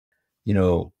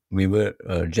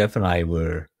Jeff and I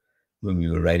were, when we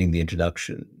were writing the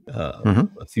introduction, Hmm.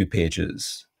 a few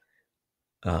pages,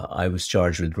 I was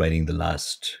charged with writing the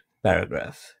last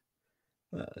paragraph,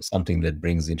 something that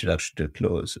brings the introduction to a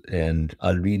close. And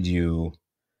I'll read you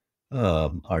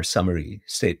our summary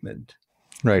statement,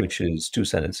 Right. which is two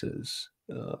sentences.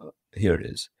 Here it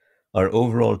is. Our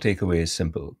overall takeaway is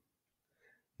simple.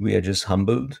 We are just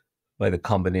humbled by the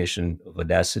combination of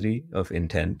audacity of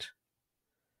intent,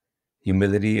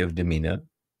 humility of demeanor,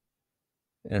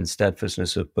 and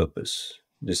steadfastness of purpose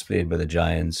displayed by the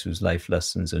giants whose life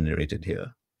lessons are narrated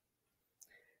here.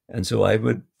 And so I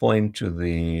would point to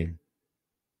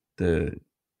the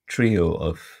trio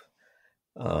of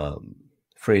um,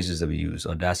 phrases that we use: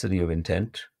 audacity of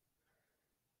intent,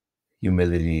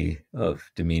 humility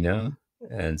of demeanor,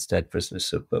 and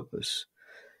steadfastness of purpose.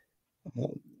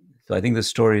 So I think the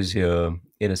stories here,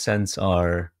 in a sense,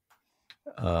 are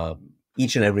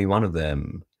each and every one of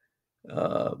them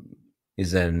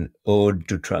is an ode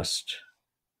to trust,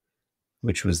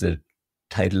 which was the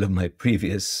title of my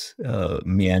previous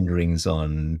meanderings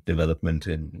on development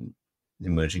in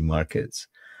emerging markets,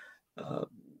 uh,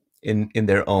 in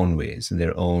their own ways, in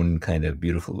their own kind of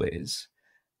beautiful ways.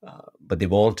 But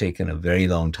they've all taken a very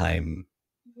long time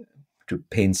to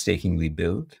painstakingly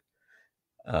build.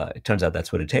 It turns out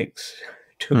that's what it takes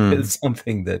to build Mm.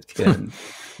 something that can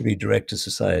redirect a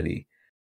society.